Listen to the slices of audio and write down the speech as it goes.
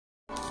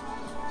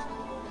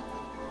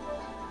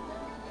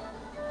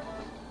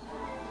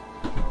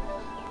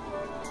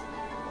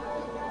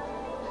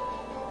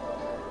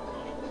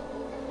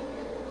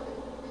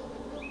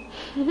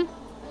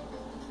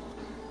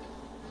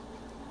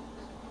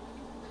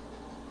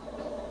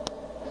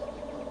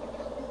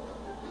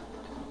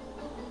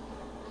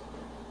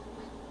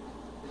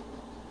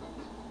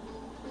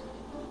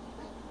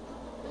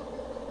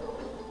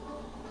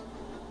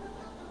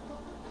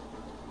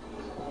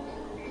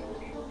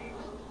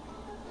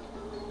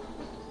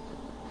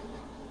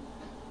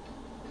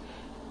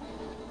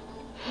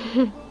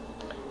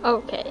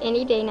Okay,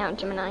 any day now,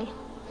 Gemini.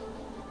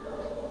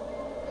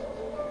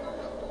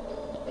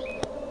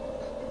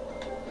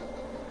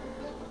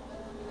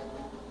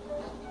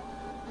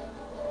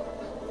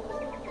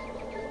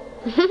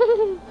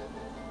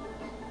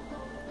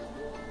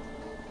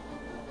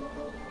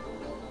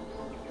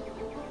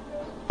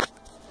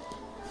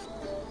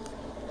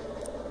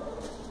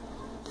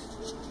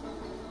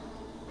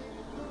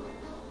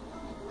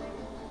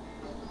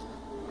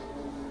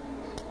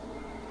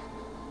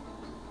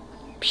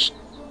 Psst.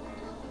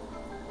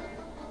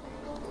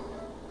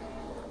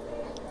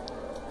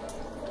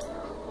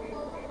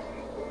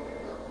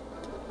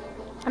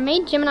 I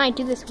made Gemini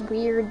do this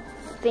weird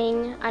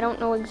thing. I don't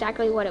know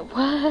exactly what it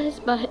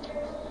was, but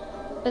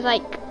it was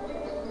like,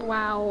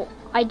 wow.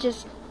 I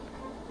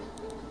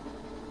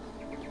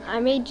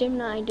made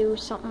Gemini do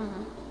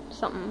something,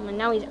 and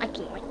now he's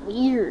acting like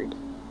weird.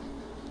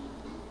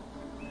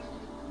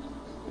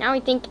 Now he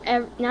thinks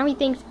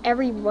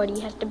everybody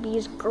has to be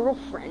his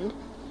girlfriend,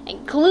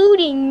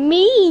 including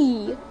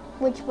me,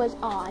 which was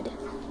odd.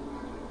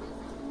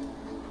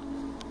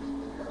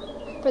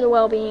 For the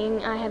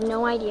well-being, I have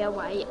no idea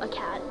why a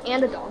cat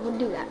and a dog would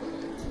do that.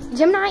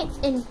 Gemini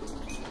and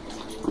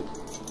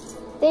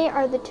they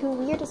are the two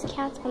weirdest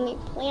cats on the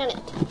planet.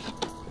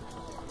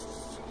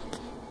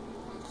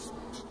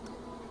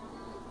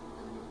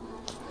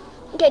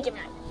 Okay,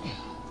 Gemini.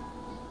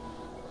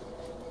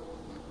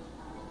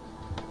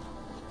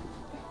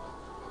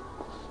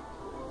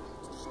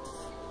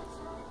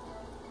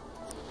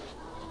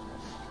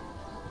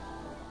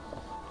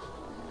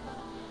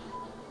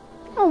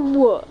 Oh,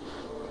 what?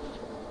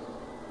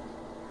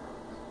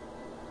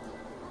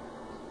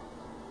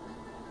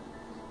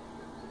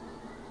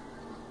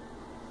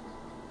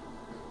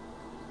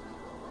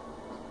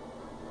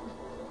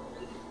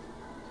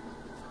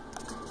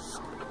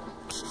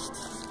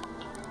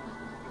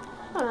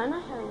 Hold on, I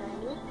have an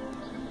idea.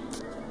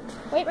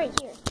 Wait right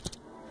here.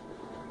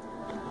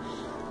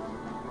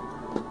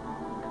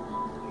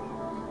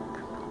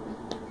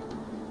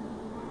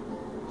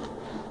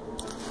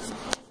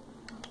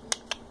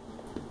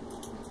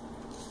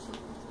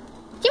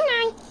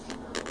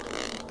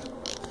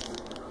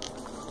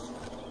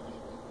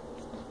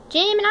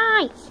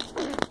 Gemini!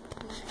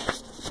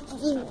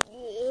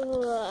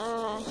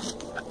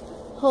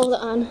 Hold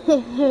on.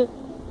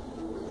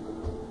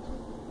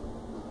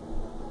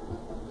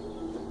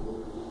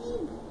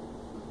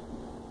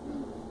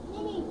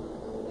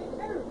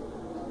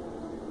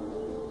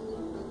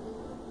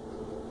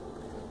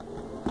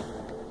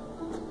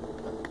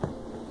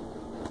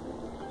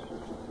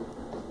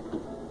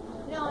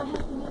 Now I have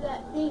to do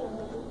that thing.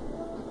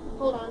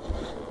 Hold on.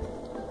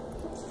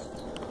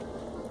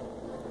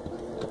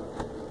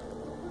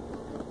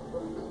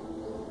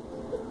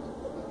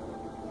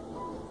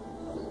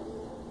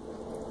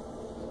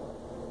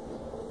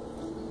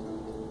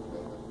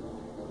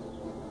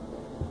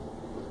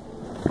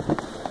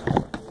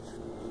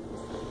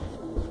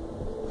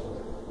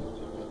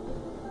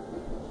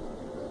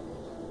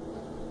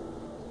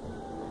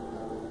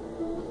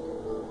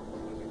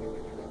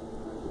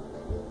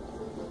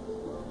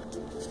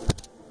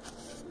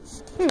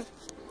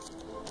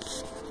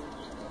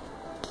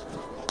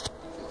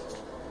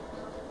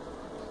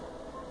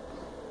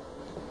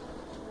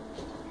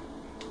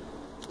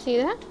 See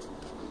that?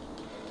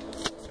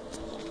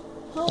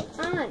 Hold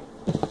on.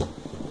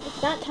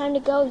 It's not time to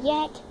go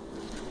yet.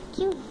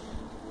 Cute.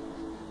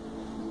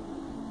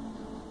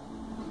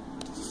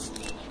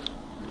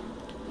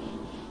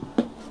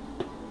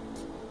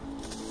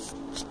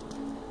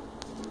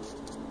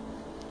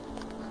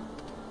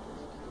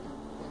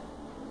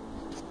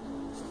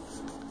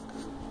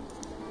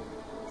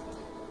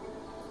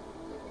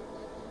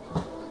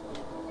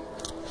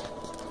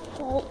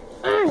 Hold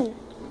on.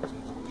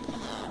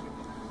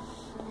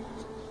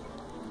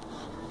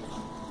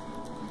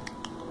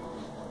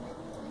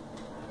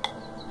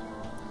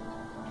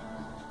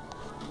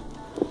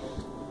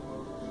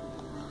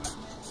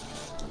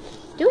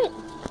 Do it.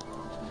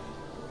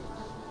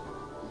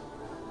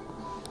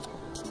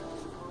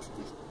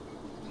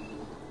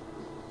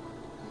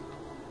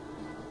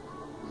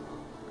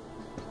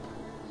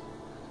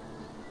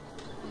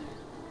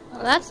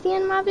 Well, that's the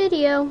end of my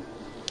video.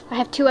 I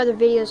have 2 other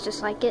videos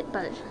just like it,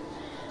 but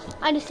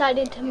I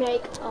decided to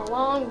make a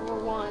longer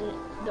one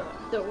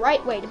the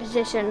right way to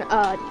position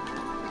a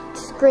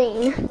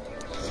screen.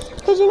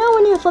 Because you know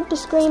when you flip the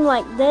screen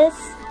like this,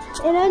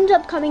 it ends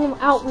up coming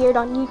out weird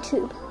on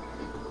YouTube.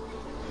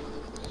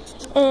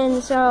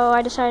 And so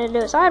I decided to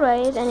do it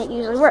sideways, and it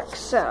usually works.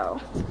 So,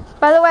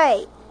 by the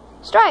way,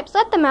 Stripes,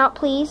 let them out,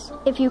 please,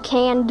 if you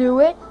can do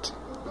it.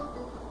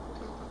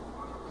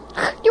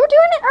 You were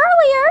doing it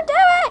earlier. Do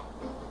it.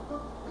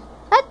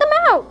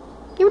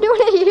 You were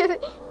doing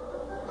it.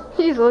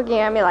 He's looking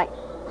at me like,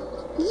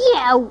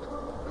 yo,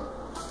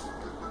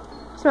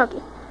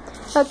 Smokey.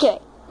 Okay.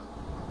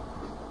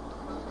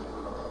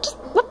 Just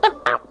let them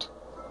out.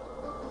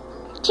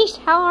 Jeez,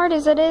 how hard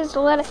is it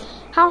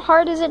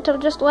to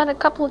just let a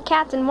couple of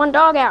cats and one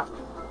dog out?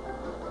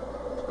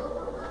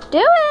 Do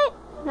it.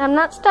 I'm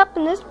not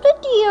stopping this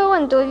video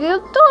until you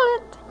do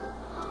it.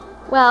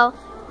 Well,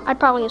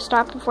 I'd probably have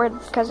stopped before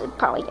because it'd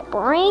probably get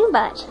boring,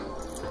 but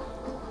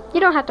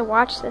you don't have to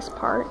watch this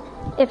part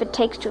if it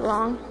takes too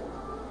long.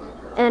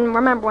 And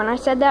remember, when I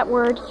said that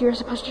word, you're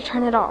supposed to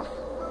turn it off.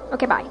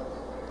 Okay, bye.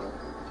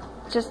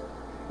 Just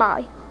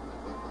bye.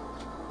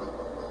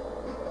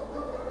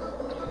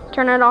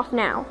 Turn it off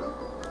now.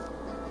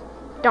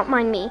 Don't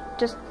mind me.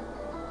 Just,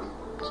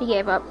 she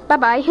gave up.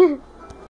 Bye-bye.